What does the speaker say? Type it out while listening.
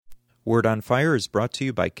Word on Fire is brought to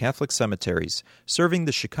you by Catholic Cemeteries, serving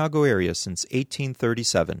the Chicago area since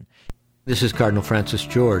 1837. This is Cardinal Francis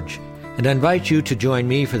George, and I invite you to join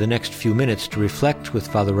me for the next few minutes to reflect with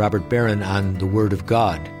Father Robert Barron on the Word of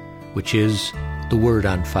God, which is the Word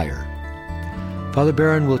on Fire. Father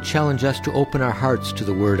Barron will challenge us to open our hearts to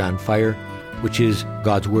the Word on Fire, which is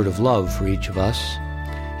God's word of love for each of us.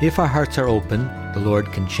 If our hearts are open, the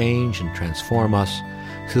Lord can change and transform us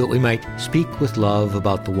so that we might speak with love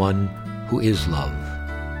about the one who is love.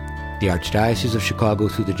 The Archdiocese of Chicago,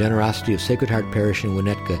 through the generosity of Sacred Heart Parish in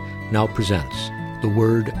Winnetka, now presents the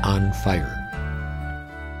Word on Fire.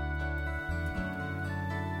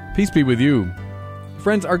 Peace be with you.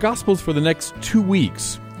 Friends, our Gospels for the next 2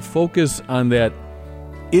 weeks focus on that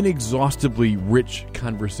inexhaustibly rich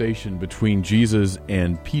conversation between Jesus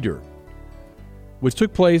and Peter, which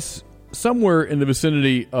took place somewhere in the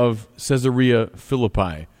vicinity of Caesarea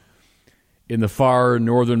Philippi, in the far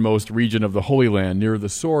northernmost region of the Holy Land, near the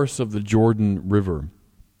source of the Jordan River.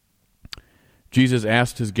 Jesus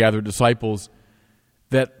asked his gathered disciples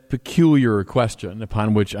that peculiar question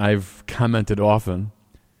upon which I've commented often: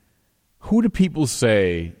 who do people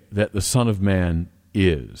say that the Son of Man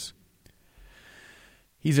is?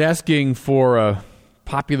 He's asking for a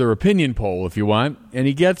popular opinion poll, if you want, and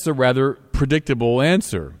he gets a rather predictable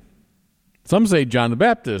answer. Some say John the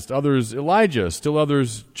Baptist, others Elijah, still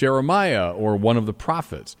others Jeremiah or one of the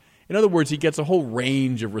prophets. In other words, he gets a whole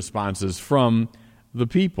range of responses from the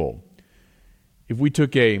people. If we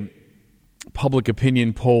took a public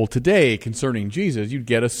opinion poll today concerning Jesus, you'd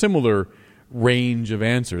get a similar range of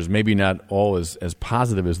answers, maybe not all as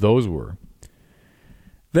positive as those were.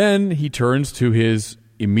 Then he turns to his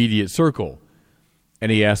immediate circle,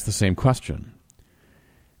 and he asks the same question,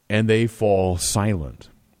 and they fall silent.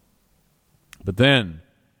 But then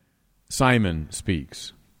Simon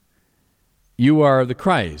speaks. You are the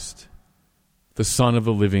Christ, the Son of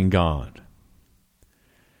the living God.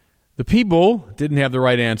 The people didn't have the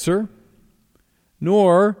right answer,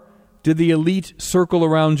 nor did the elite circle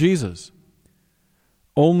around Jesus.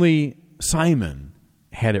 Only Simon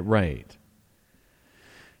had it right.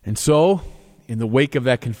 And so, in the wake of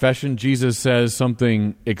that confession, Jesus says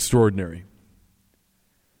something extraordinary.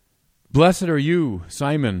 Blessed are you,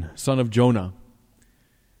 Simon, son of Jonah,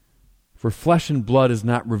 for flesh and blood has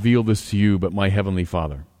not revealed this to you, but my heavenly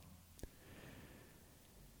Father.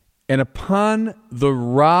 And upon the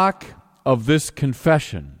rock of this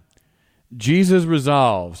confession, Jesus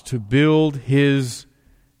resolves to build his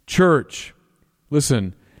church.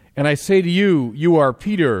 Listen, and I say to you, you are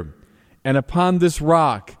Peter, and upon this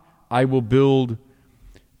rock I will build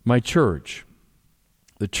my church.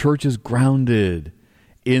 The church is grounded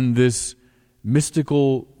in this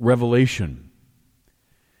mystical revelation.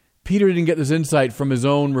 Peter didn't get this insight from his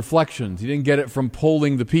own reflections. He didn't get it from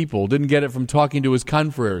polling the people, didn't get it from talking to his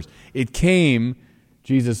confreres. It came,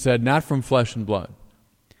 Jesus said, not from flesh and blood,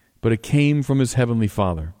 but it came from his heavenly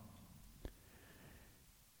Father.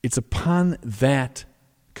 It's upon that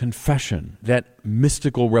confession, that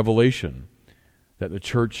mystical revelation, that the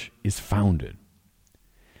church is founded.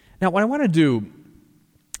 Now, what I want to do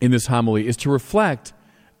in this homily is to reflect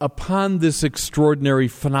upon this extraordinary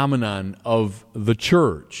phenomenon of the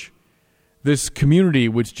church, this community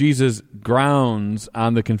which Jesus grounds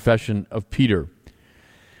on the confession of Peter.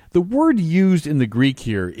 The word used in the Greek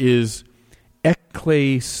here is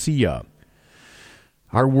ekklesia.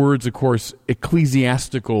 Our words, of course,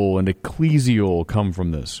 ecclesiastical and ecclesial come from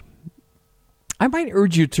this. I might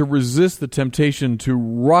urge you to resist the temptation to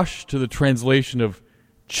rush to the translation of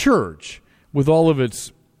church with all of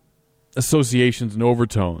its associations and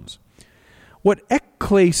overtones. What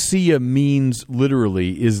ekklesia means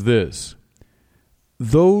literally is this: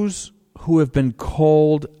 those who have been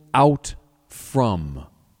called out from.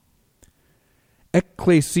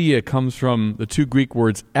 Ekklesia comes from the two Greek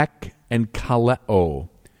words ek and kaleo.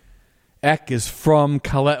 Ek is from,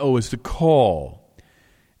 kaleo is to call.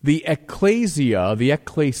 The ecclesia,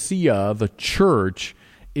 the church,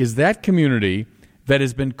 is that community that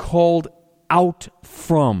has been called out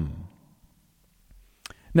from.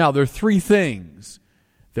 Now, there are 3 things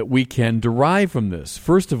that we can derive from this.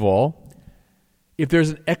 First of all, if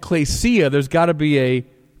there's an ecclesia, there's got to be a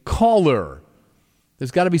caller.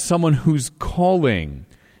 There's got to be someone who's calling.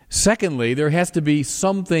 Secondly, there has to be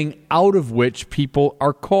something out of which people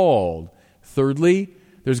are called. Thirdly,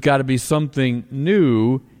 there's got to be something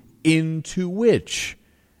new into which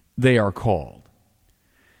they are called.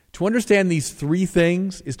 To understand these 3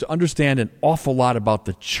 things is to understand an awful lot about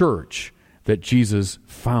the church that Jesus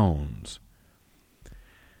founds.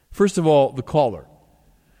 First of all, the caller.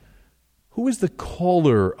 Who is the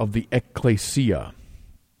caller of the ecclesia?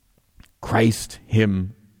 Christ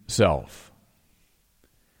himself.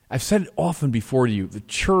 I've said it often before to you, the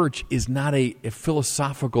church is not a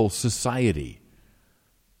philosophical society.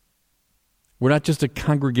 We're not just a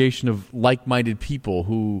congregation of like-minded people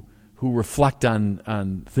who reflect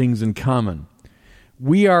on things in common.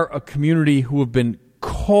 We are a community who have been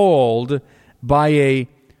called by a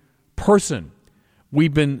person.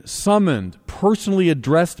 We've been summoned, personally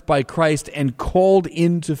addressed by Christ, and called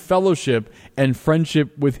into fellowship and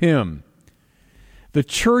friendship with him. The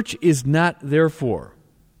church is not, therefore,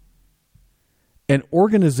 an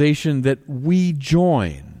organization that we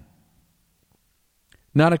join,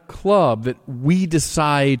 not a club that we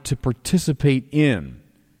decide to participate in.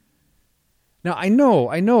 Now, I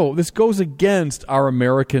know, this goes against our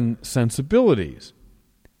American sensibilities.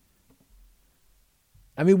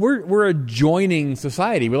 I mean, we're a joining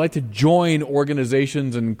society. We like to join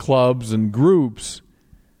organizations and clubs and groups,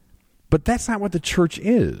 but that's not what the church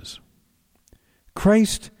is.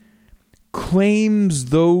 Christ claims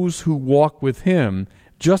those who walk with him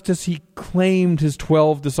just as he claimed his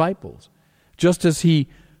 12 disciples, just as he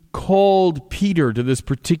called Peter to this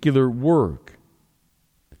particular work.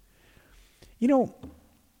 You know,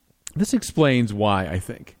 this explains why, I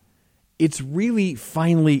think, it's really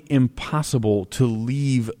finally impossible to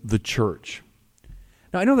leave the church.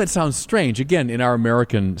 Now, I know that sounds strange, again, in our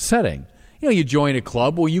American setting. You know, you join a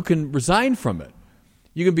club, well, you can resign from it.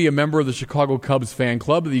 You can be a member of the Chicago Cubs fan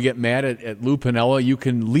club. If you get mad at Lou Piniella, you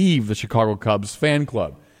can leave the Chicago Cubs fan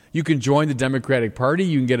club. You can join the Democratic Party.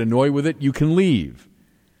 You can get annoyed with it. You can leave.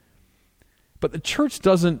 But the church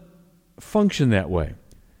doesn't function that way.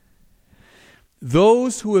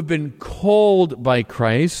 Those who have been called by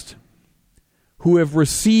Christ, who have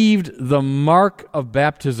received the mark of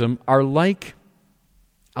baptism, are like,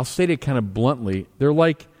 I'll state it kind of bluntly, they're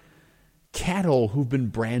like cattle who've been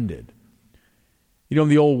branded. You know, in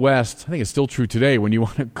the Old West, I think it's still true today, when you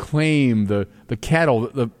want to claim the cattle,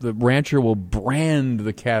 the rancher will brand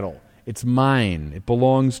the cattle. It's mine. It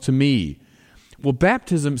belongs to me. Well,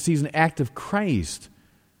 baptism sees an act of Christ.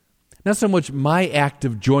 Not so much my act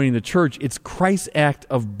of joining the church, it's Christ's act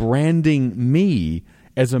of branding me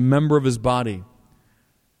as a member of his body.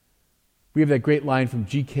 We have that great line from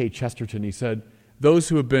G.K. Chesterton. He said, "Those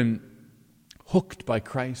who have been hooked by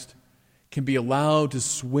Christ can be allowed to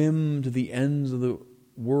swim to the ends of the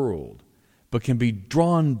world, but can be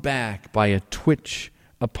drawn back by a twitch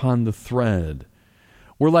upon the thread."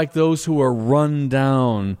 We're like those who are run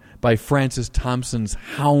down by Francis Thompson's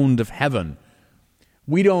hound of heaven.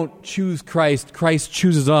 We don't choose Christ, Christ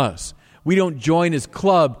chooses us. We don't join his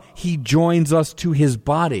club, he joins us to his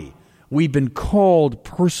body. We've been called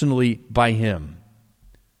personally by him.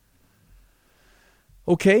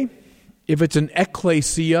 Okay, if it's an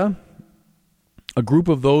ecclesia, a group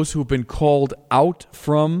of those who have been called out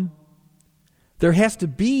from, there has to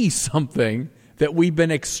be something that we've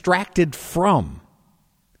been extracted from.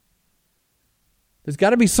 There's got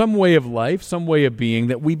to be some way of life, some way of being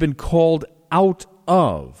that we've been called out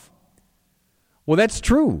of. Well, that's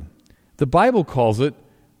true. The Bible calls it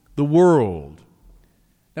the world.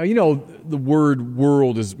 Now, you know, the word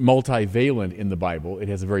world is multivalent in the Bible. It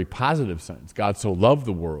has a very positive sense. God so loved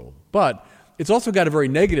the world. But it's also got a very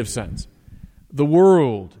negative sense. The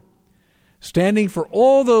world, standing for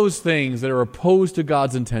all those things that are opposed to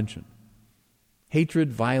God's intention.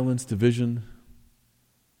 Hatred, violence, division,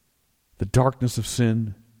 the darkness of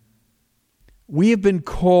sin. We have been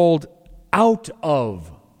called out of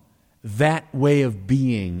that way of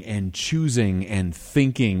being and choosing and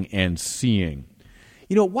thinking and seeing.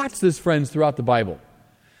 You know, watch this, friends, throughout the Bible.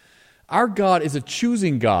 Our God is a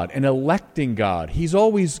choosing God, an electing God. He's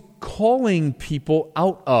always calling people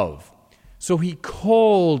out of. So he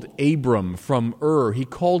called Abram from Ur. He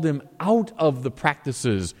called him out of the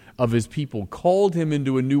practices of his people, called him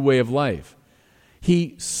into a new way of life.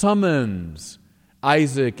 He summons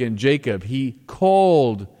Isaac and Jacob. He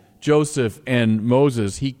called Joseph and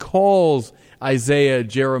Moses. He calls Isaiah,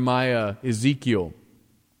 Jeremiah, Ezekiel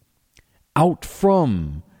out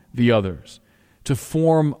from the others to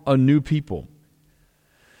form a new people.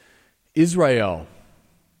 Israel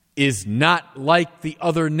is not like the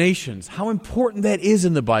other nations. How important that is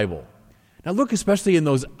in the Bible. Now look especially in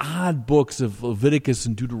those odd books of Leviticus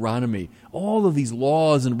and Deuteronomy, all of these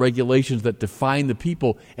laws and regulations that define the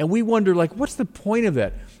people, and we wonder, like, what's the point of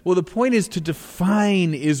that? Well, the point is to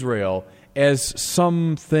define Israel as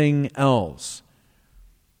something else,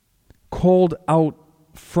 called out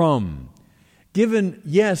from, given,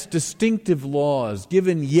 yes, distinctive laws,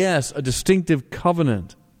 given, yes, a distinctive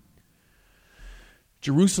covenant.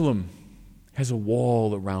 Jerusalem has a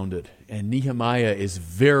wall around it, And Nehemiah is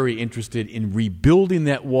very interested in rebuilding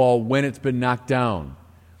that wall when it's been knocked down.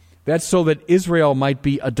 That's so that Israel might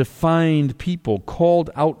be a defined people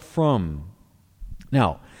called out from.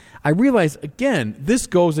 Now, I realize, again, this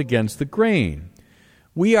goes against the grain.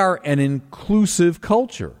 We are an inclusive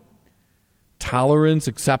culture. Tolerance,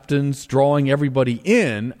 acceptance, drawing everybody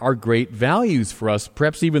in are great values for us,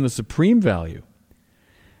 perhaps even the supreme value.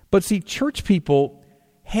 But see, church people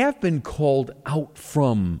have been called out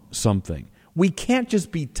from something. We can't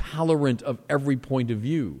just be tolerant of every point of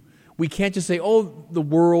view. We can't just say, oh, the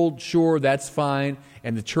world, sure, that's fine,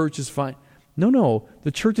 and the church is fine. No,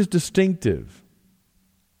 the church is distinctive.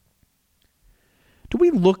 Do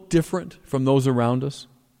we look different from those around us?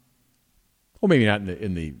 Well, maybe not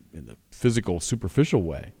in the physical, superficial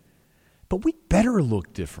way, but we better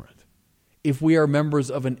look different if we are members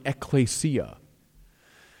of an ecclesia.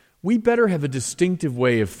 We better have a distinctive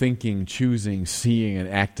way of thinking, choosing, seeing, and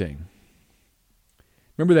acting.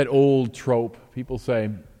 Remember that old trope? People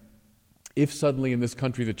say, if suddenly in this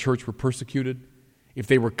country the church were persecuted, if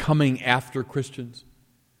they were coming after Christians,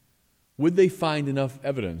 would they find enough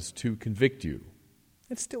evidence to convict you?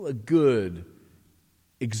 That's still a good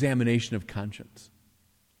examination of conscience.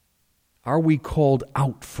 Are we called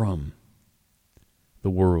out from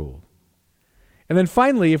the world? And then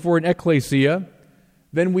finally, if we're an ecclesia,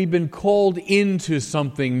 then we've been called into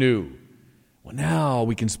something new. Well, now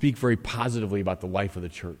we can speak very positively about the life of the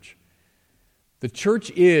church. The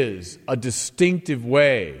church is a distinctive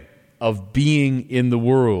way of being in the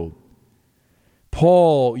world.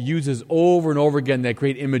 Paul uses over and over again that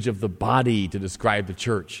great image of the body to describe the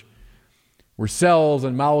church. We're cells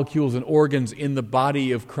and molecules and organs in the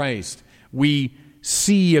body of Christ. We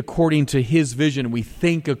see according to His vision. We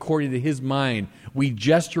think according to His mind. We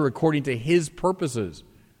gesture according to His purposes.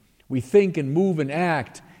 We think and move and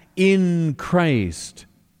act in Christ.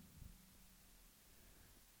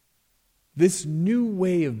 This new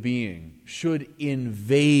way of being should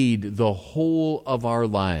invade the whole of our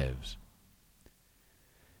lives.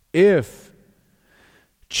 If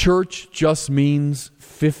church just means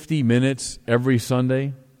 50 minutes every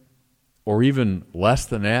Sunday, or even less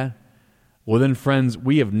than that, well then, friends,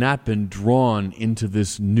 we have not been drawn into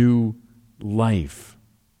this new life.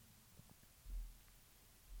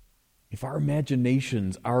 If our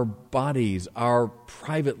imaginations, our bodies, our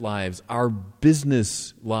private lives, our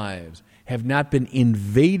business lives have not been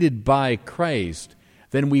invaded by Christ,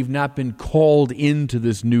 then we've not been called into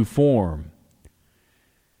this new form.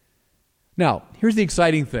 Now, here's the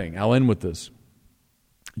exciting thing. I'll end with this.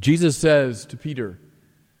 Jesus says to Peter,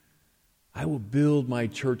 I will build my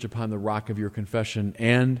church upon the rock of your confession,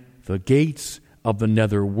 and the gates of the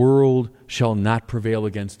nether world shall not prevail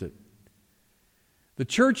against it. The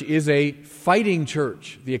church is a fighting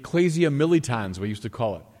church, the ecclesia militans, we used to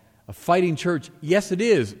call it. A fighting church. Yes, it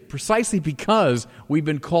is, precisely because we've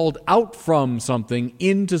been called out from something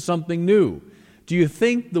into something new. Do you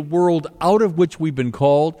think the world out of which we've been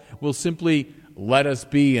called will simply let us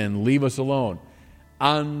be and leave us alone?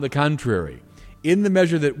 On the contrary, in the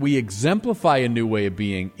measure that we exemplify a new way of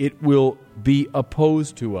being, it will be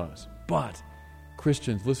opposed to us. But,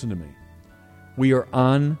 Christians, listen to me. We are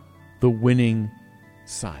on the winning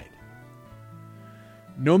side.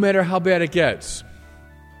 No matter how bad it gets,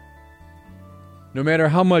 no matter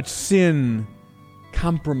how much sin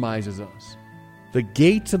compromises us, the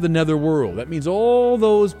gates of the netherworld, that means all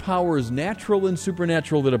those powers, natural and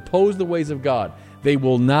supernatural, that oppose the ways of God, they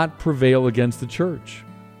will not prevail against the church.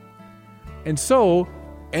 And so,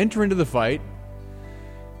 enter into the fight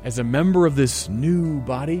as a member of this new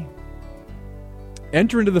body.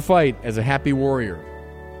 Enter into the fight as a happy warrior.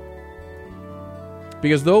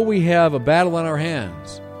 Because though we have a battle on our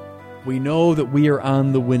hands, we know that we are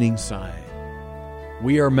on the winning side.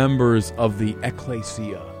 We are members of the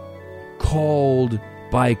ecclesia, called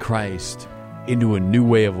by Christ into a new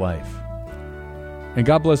way of life. And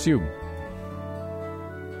God bless you.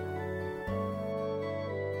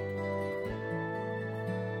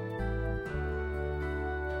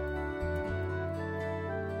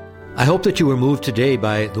 I hope that you were moved today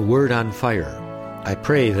by the Word on Fire. I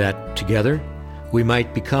pray that together we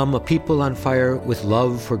might become a people on fire with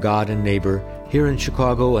love for God and neighbor here in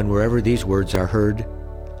Chicago and wherever these words are heard.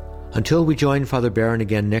 Until we join Father Barron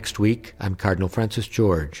again next week, I'm Cardinal Francis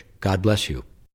George. God bless you.